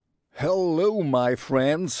Hello, my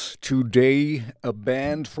friends. Today, a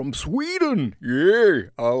band from Sweden. Yeah,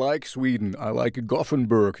 I like Sweden. I like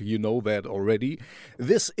Gothenburg. You know that already.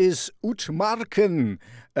 This is Utmarken,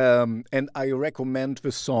 and I recommend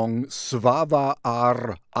the song Svava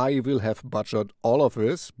Ar. I will have butchered all of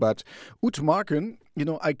this, but Utmarken,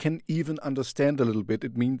 I can even understand a little bit.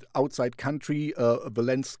 It means outside country, the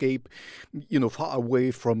landscape, far away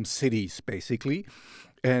from cities, basically.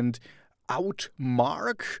 And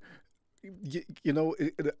Outmark, the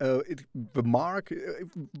mark.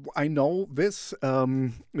 I know this,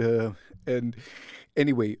 and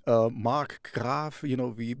anyway, Mark Graf.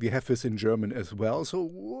 We have this in German as well,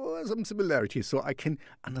 so some similarities. So I can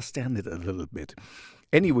understand it a little bit.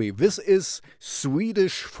 Anyway, this is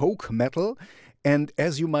Swedish folk metal, and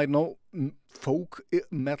as you might know, folk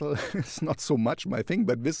metal is not so much my thing,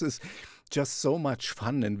 but this is just so much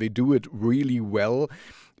fun, and they do it really well.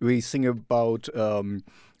 We sing about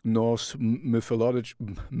Norse mythology.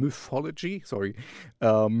 Sorry.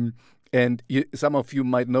 And some of you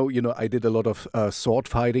might know, I did a lot of sword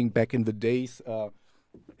fighting back in the days.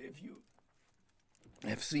 If you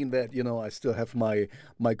have seen that, I still have my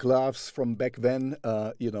gloves from back then.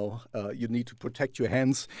 You need to protect your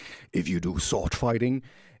hands if you do sword fighting.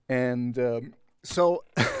 And so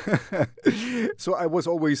I was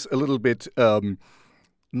always a little bit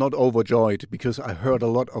not overjoyed, because I heard a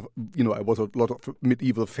lot of, I was a lot of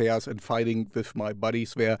medieval fairs and fighting with my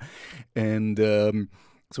buddies there. And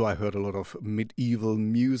so I heard a lot of medieval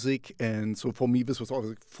music. And so for me, this was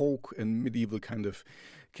always folk and medieval kind of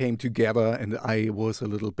came together. And I was a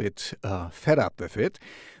little bit fed up with it.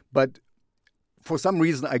 But for some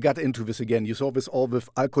reason, I got into this again. You saw this all with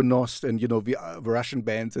Alkonost and, the Russian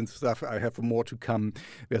bands and stuff. I have more to come.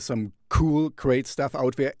 There's some cool, great stuff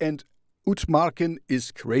out there. And Utmarken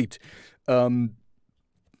is great. They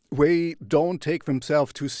don't take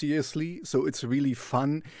themselves too seriously, so it's really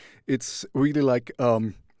fun. It's really like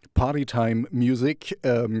party time music,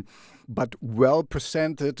 but well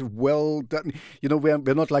presented, well done.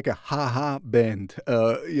 We're not like a ha-ha band.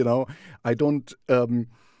 I don't...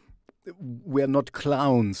 we're not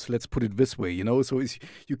clowns, let's put it this way, so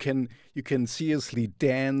you can seriously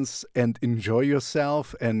dance and enjoy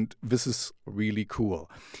yourself, and this is really cool.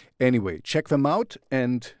 Anyway, check them out,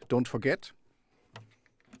 and don't forget,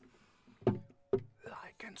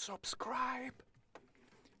 like and subscribe.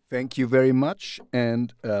 Thank you very much,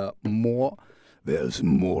 and there's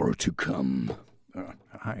more to come.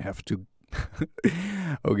 I have to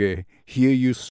okay, here you